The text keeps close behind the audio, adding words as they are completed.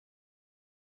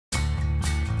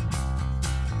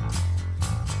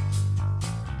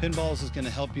Pinballs is going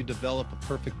to help you develop a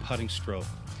perfect putting stroke.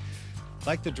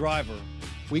 Like the driver,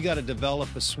 we got to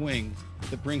develop a swing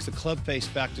that brings the club face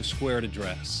back to square at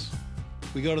address.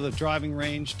 We go to the driving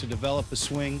range to develop a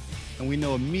swing, and we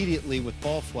know immediately with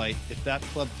ball flight if that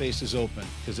club face is open,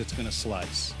 because it's going to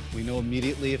slice. We know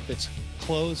immediately if it's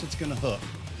closed, it's going to hook.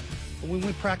 But when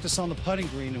we practice on the putting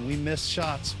green and we miss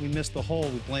shots, we miss the hole,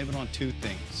 we blame it on two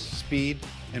things, speed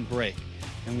and break.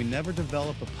 And we never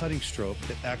develop a putting stroke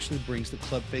that actually brings the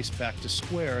club face back to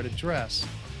square at address,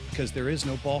 because there is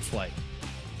no ball flight.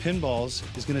 Pinballs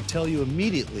is going to tell you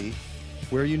immediately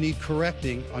where you need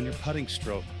correcting on your putting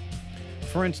stroke.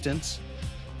 For instance,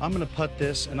 I'm going to putt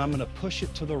this and I'm going to push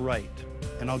it to the right,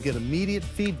 and I'll get immediate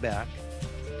feedback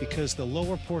because the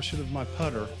lower portion of my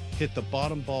putter hit the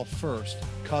bottom ball first,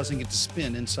 causing it to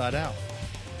spin inside out.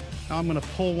 Now I'm going to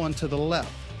pull one to the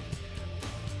left,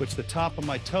 which the top of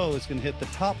my toe is going to hit the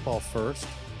top ball first,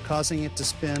 causing it to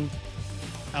spin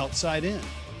outside in.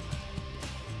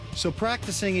 So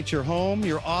practicing at your home,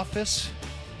 your office,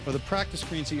 or the practice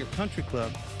greens at your country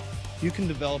club, you can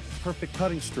develop a perfect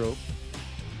putting stroke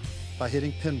by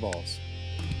hitting pinballs.